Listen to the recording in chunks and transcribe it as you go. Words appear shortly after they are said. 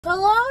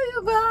Hello,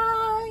 you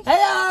guys.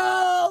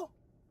 Hello.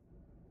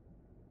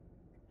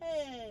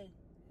 Hey.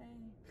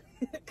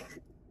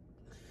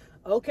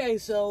 Okay,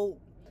 so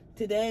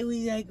today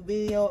we make a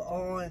video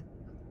on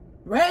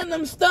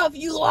random stuff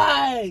you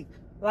like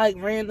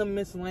random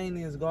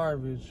miscellaneous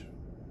garbage,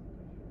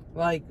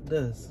 like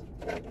this.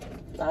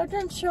 I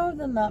didn't show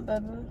them that,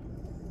 baby.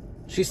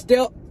 She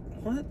still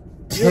what?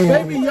 Your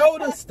Baby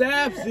Yoda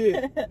stabs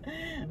it.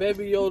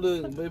 Baby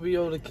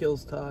Yoda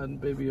kills Todd. And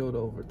Baby Yoda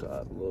over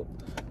Todd. Look,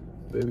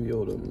 Baby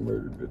Yoda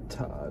murdered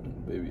Todd.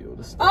 Baby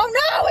Yoda stabs. Oh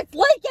no, it's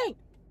leaking.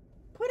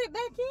 Put it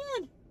back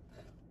in.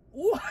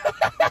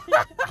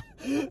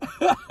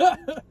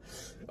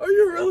 Are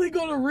you really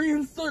gonna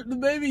reinsert the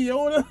Baby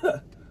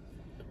Yoda?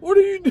 What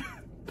are you doing?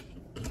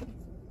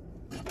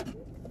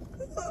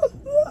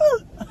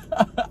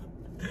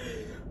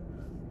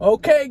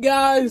 Okay,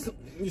 guys,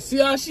 you see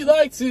how she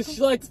likes it?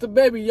 She likes the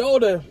Baby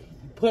Yoda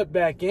put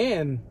back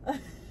in.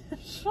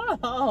 Shut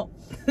up.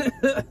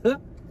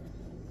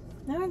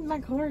 Now my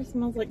car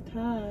smells like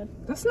Todd.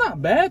 That's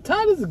not bad.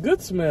 Todd is a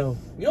good smell.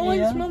 You don't like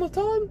the smell of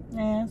Todd?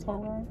 Yeah, it's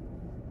alright.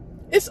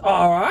 It's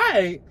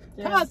alright.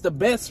 Yeah. Todd's the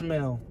best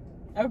smell.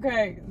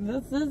 Okay,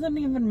 this doesn't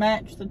even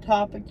match the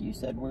topic you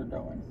said we're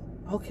doing.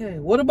 Okay,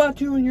 what about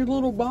you and your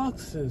little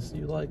boxes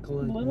you like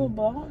collecting? Little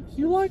box?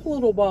 You like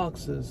little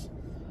boxes.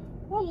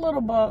 What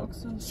little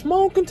boxes?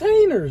 Small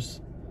containers.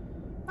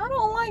 I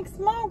don't like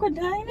small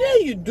containers. Yeah,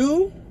 you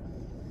do.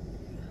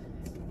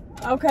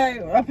 Okay,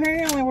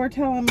 apparently we're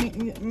telling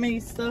me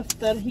stuff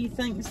that he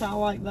thinks I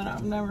like that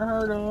I've never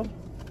heard of.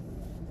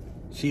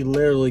 She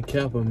literally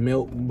kept a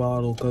milk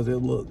bottle because it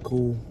looked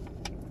cool.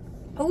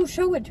 Oh,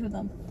 show it to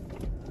them.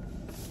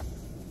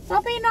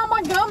 Stop eating all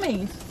my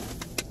gummies.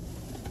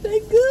 They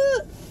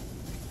good.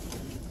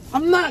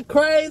 I'm not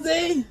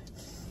crazy.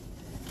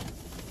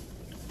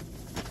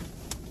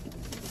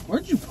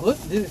 Where'd you put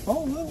it? Did it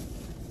fall out?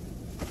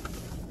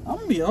 I'm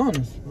gonna be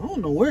honest. I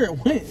don't know where it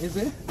went. Is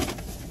it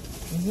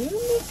in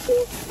this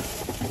stuff?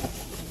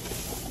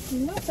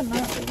 Nothing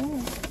out there.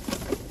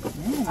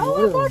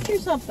 Oh, I bought you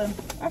something.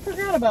 I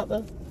forgot about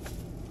this.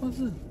 What's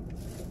this?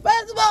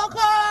 Basketball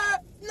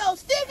card! No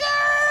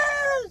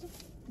stickers!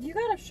 You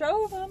gotta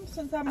show them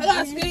since I'm I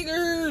got here.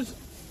 stickers!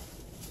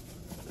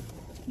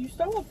 You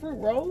stole a fruit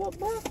roll-up,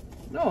 bro?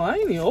 No, I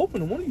ain't even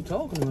open them. What are you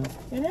talking about?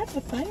 It had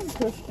the thing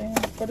pushed in,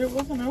 but it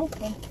wasn't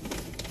open.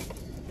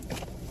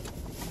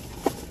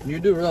 You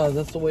do realize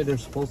that's the way they're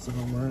supposed to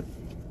come, right?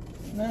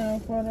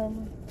 No,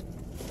 whatever.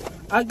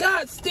 I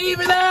got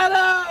Steven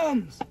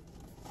Adams!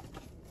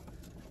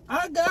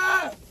 I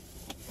got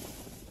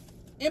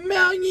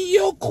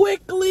Emmanuel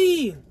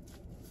Quickly!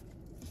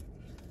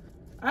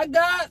 I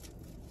got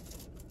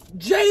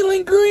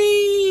Jalen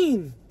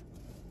Green!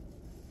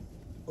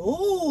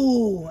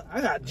 Ooh,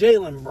 I got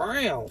Jalen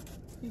Brown.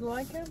 You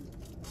like him?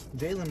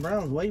 Jalen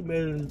Brown's way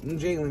better than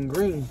Jalen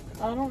Green.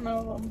 I don't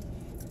know him.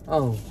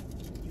 Oh,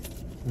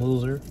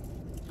 loser.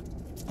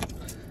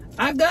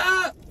 I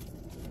got...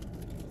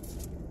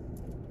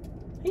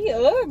 He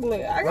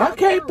ugly. I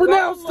can't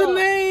pronounce the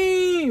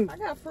name. I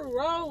got fruit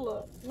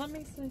roll-up. Let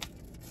me see.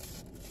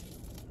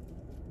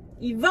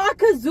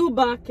 Ivaka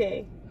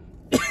Zubake.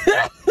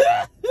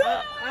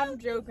 I'm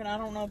joking. I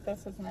don't know if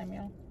that's his name,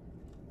 y'all.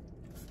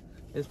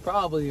 It's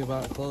probably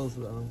about close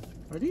though.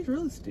 Are these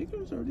really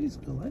stickers or are these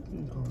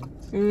collecting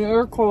cards?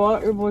 You're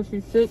collectible.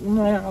 She's sitting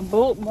there in a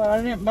book, but I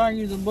didn't buy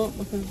you the book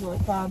because it's like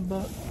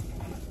 $5.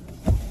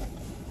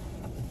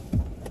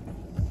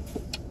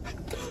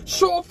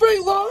 Sure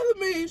fake lie to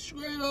me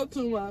straight up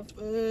to my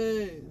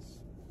face.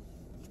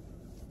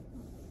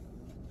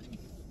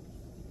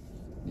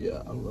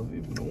 Yeah, I love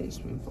you, but I won't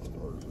spend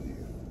 $5 with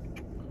you.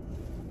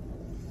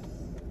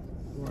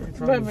 Why are you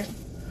trying to...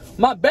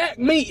 My back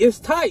meat is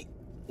tight.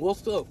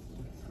 What's up?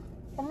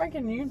 We're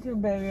making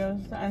YouTube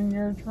videos, and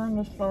you're trying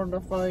to start a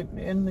fight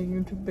in the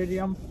YouTube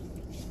video.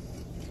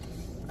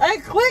 Hey,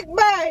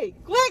 clickbait!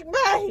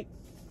 Clickbait!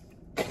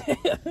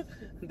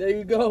 There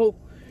you go.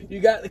 You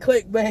got the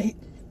clickbait.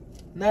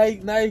 Now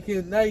you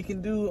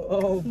can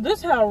do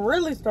This how I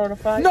really start a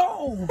fight.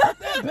 No! Get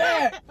that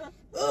back!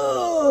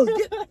 Ugh!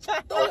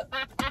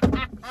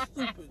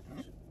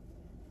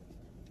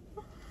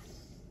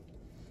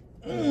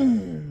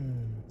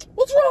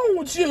 What's wrong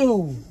with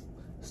you?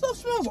 Stuff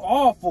smells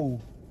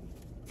awful.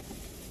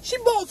 She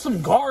bought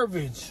some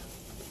garbage.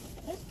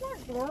 It's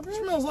not garbage.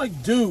 It smells like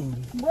dude.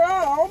 Bro,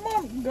 all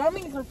my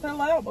gummies are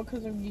fell out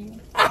because of you.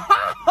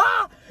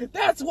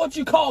 That's what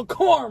you call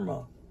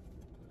karma.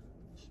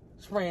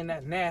 Spraying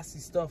that nasty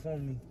stuff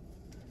on me.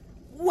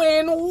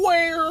 When,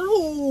 where,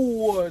 who,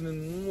 what,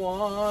 and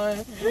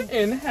why,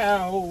 and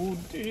how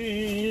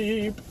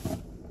deep.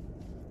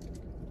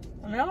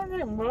 Now I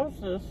can't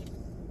post this.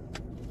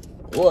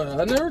 What?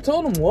 I never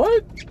told him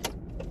what?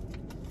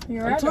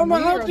 You're I'm at talking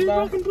about how deep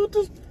though. I can put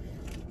this.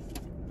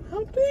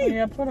 How deep?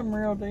 Yeah, put them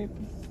real deep.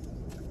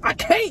 I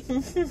can't.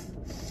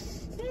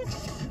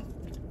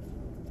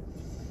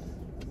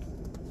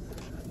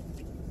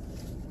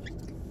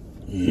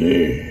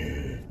 Yeah.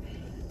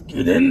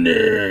 Get in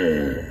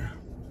there.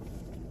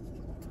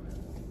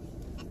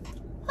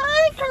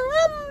 Ay,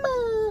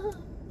 caramba.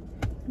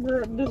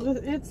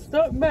 It's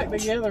stuck back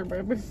together,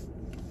 baby.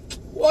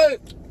 What?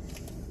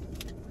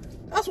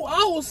 That's what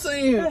I was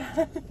saying.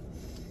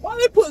 Why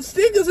they put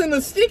stickers in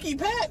the sticky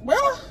pack, bro?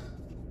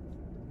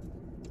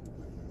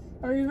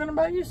 Are you gonna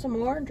buy you some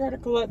more and try to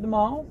collect them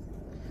all?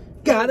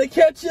 Gotta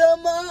catch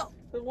them up.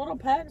 The little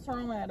packs are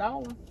only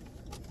 $1.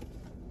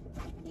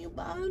 You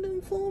buy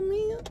them for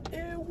me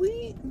every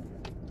week?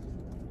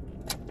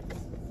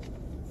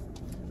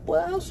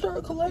 Well, I'll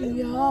start collecting.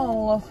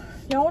 Y'all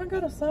want to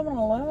go to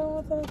 7-Eleven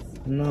with us?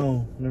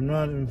 No, they're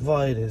not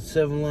invited.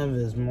 7-Eleven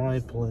is my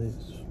place.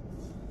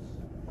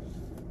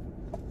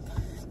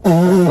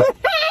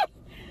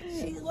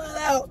 She let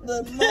out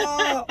the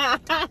mall.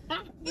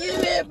 Give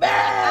it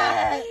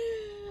back.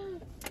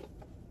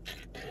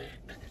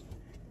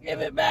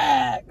 Give it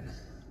back.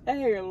 That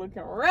hair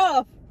looking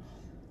rough.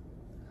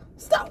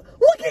 Stop.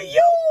 Look at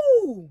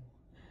you.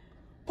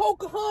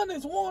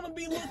 Pocahontas wanna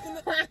be looking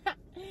at.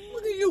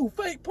 Look at you,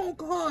 fake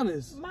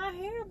Pocahontas. My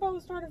hair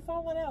both started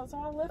falling out, so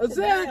I left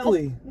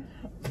Exactly.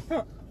 it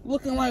down.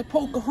 Looking like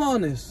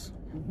Pocahontas,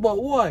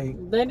 but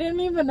white. They didn't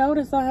even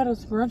notice I had a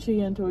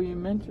scrunchie until you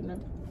mentioned it.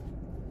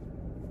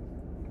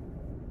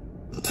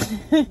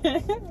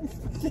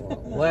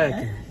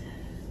 Whack.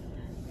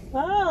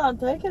 Ah,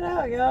 take it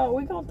out, y'all.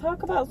 We gonna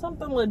talk about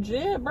something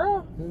legit,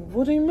 bro.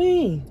 What do you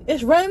mean?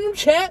 It's random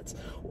chats.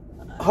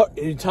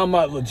 You talking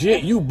about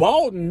legit? You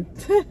balding?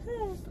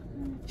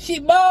 She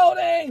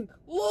balding.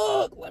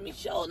 Look, let me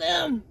show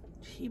them.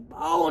 She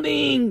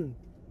balding.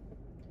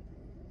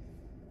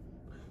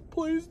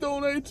 Please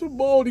donate to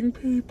balding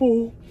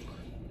people.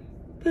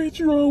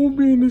 Patreon will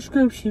be in the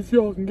description if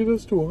y'all can get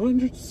us to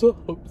 100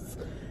 subs.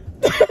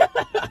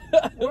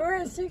 We're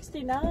at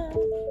 69.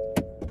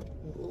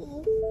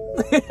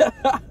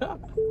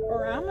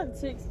 Or I'm at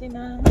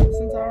 69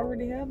 since I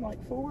already had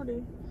like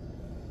 40.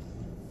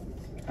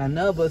 I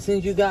know, but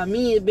since you got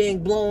me, it's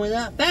been blowing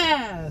up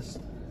fast.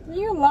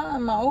 You're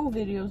lying. My old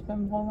video's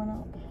been blowing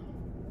up.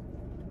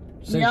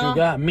 Since you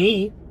got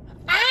me.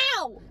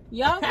 Ow!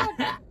 Y'all go,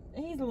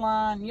 he's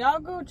lying. Y'all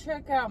go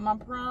check out my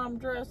prom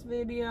dress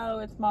video.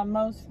 It's my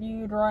most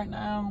viewed right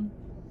now.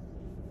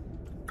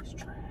 It's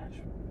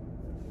trash.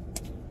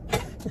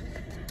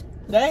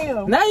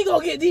 Damn. Now you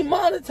gonna get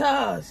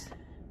demonetized.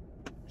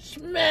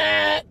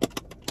 Smack.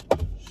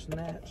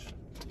 Snatch.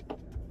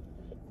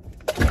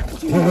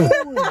 What you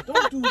doing?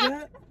 Don't do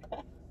that.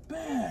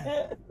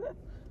 Bad.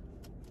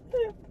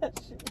 That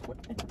shit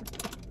went.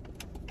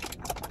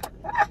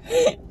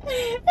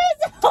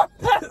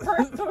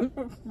 It's on the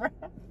roof, bro.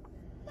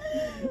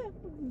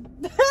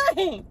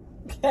 Dang.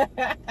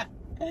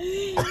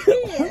 He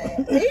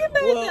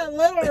made that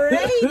little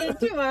rain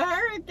into a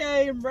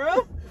hurricane,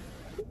 bro.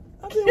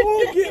 I didn't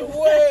want to get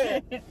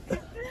wet.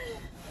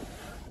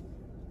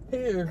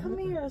 Here. Come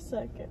here a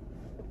second.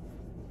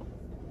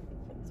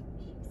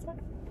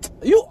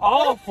 You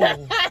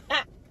awful.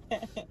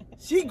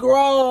 She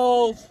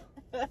gross.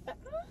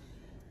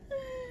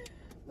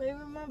 Baby,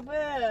 my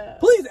bed.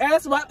 Please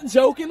ask about the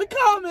joke in the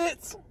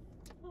comments.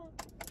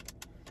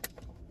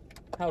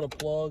 How to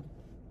plug.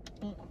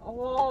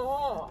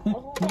 No.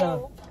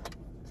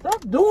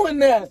 Stop doing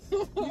that.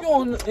 You're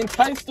going to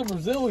entice the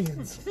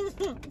Brazilians.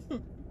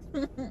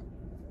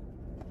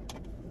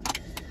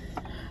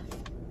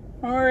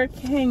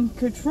 Hurricane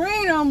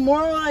Katrina,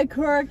 more like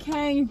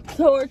Hurricane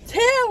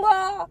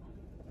Tortilla.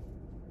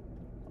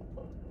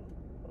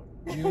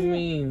 You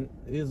mean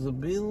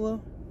Isabella?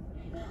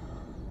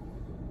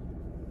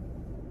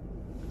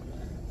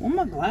 Where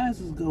my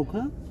glasses go,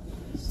 cuz?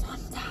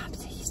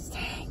 Sometimes he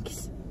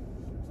stinks.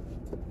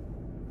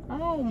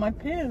 Oh, my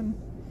pen.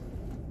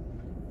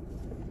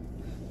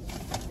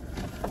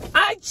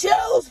 I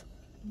chose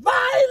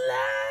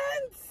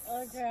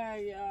violence!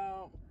 Okay,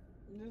 y'all.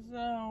 Just,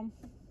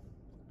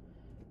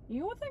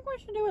 you would think we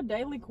should do a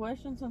daily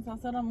question since I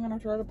said I'm going to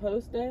try to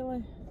post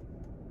daily?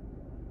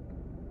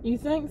 You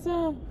think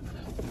so?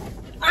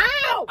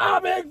 Ow! I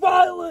make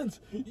violence!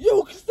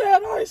 You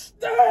said I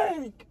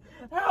stink!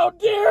 How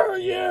dare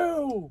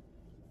you!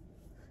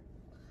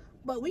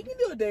 But we can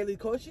do a daily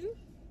question.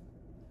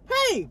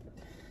 Hey!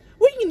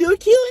 We can do a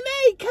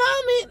Q&A.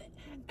 Comment!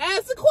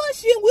 Ask a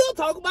question. We'll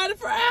talk about it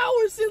for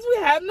hours since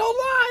we have no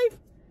life.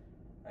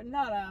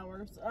 Not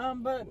hours.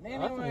 But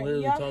anyway, I can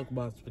literally talk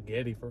about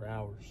spaghetti for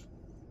hours.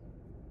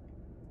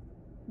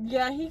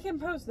 Yeah, he can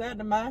post that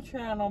to my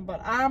channel, but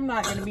I'm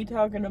not going to be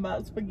talking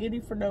about spaghetti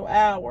for no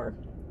hour.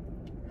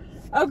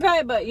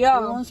 Okay, but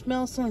y'all. You want to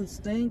smell something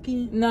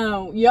stinky?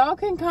 No, y'all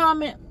can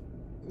comment.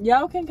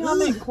 Y'all can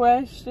comment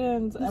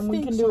questions, and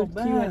we can do so a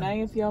bad.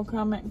 Q&A if y'all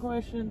comment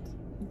questions.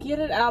 Get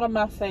it out of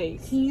my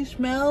face. Can you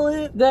smell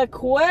it? The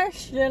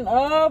question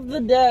of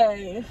the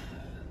day.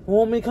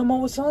 Want me to come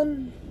up with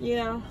something?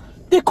 Yeah.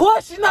 The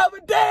question of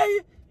the day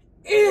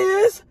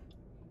is,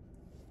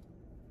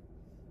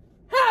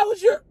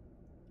 how's your...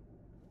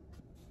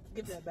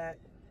 Get that back.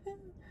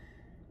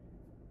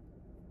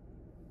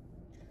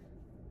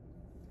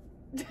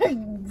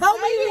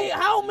 How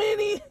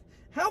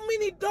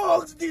many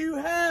dogs do you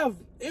have?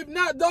 If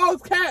not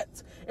dogs,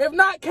 cats. If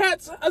not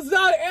cats,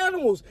 exotic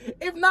animals.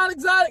 If not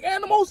exotic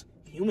animals,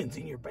 humans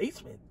in your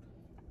basement.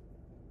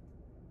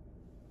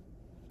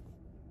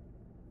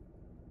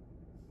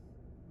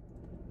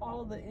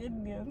 All the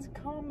Indians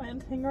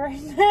commenting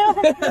right now.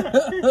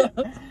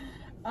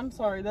 I'm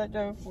sorry, that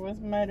joke was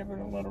might have been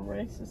a little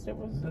racist. It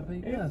was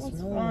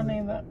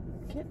funny that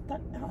get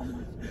that out.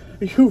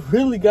 You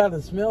really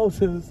gotta smell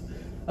this.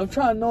 I'm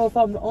trying to know if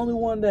I'm the only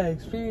one that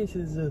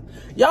experiences this.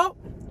 Y'all,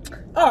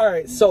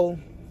 alright, so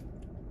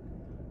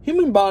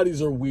human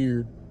bodies are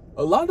weird.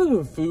 A lot of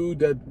the food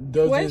that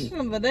doesn't... Question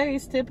of the day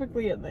is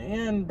typically at the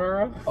end,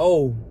 bro.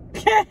 Oh.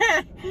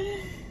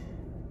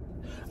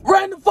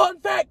 Random fun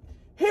fact.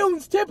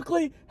 Humans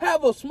typically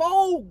have a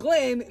small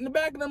gland in the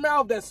back of their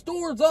mouth that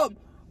stores up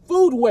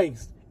food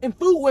waste. And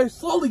food waste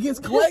slowly gets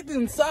collected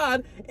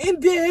inside,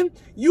 and then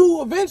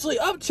you eventually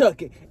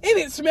upchuck it. And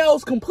it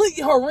smells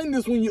completely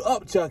horrendous when you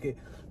upchuck it.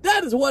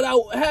 That is what I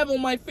have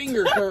on my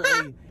finger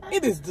currently.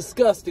 It is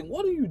disgusting.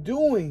 What are you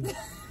doing?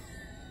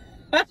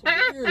 That's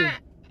weird.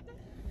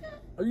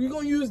 Are you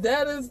gonna use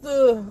that as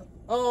the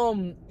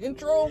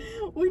intro?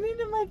 We need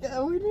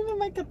to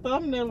make a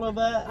thumbnail of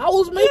that.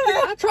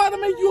 I tried to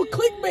make you a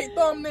clickbait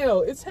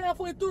thumbnail. It's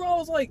halfway through. I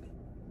was like,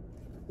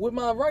 with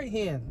my right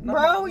hand.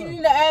 Bro, we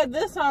need to add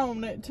this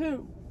on it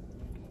too.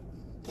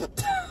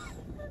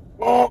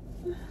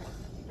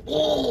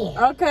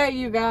 Okay,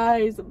 you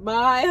guys.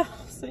 Bye.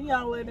 See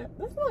y'all later.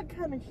 This looks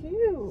kind of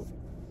cute.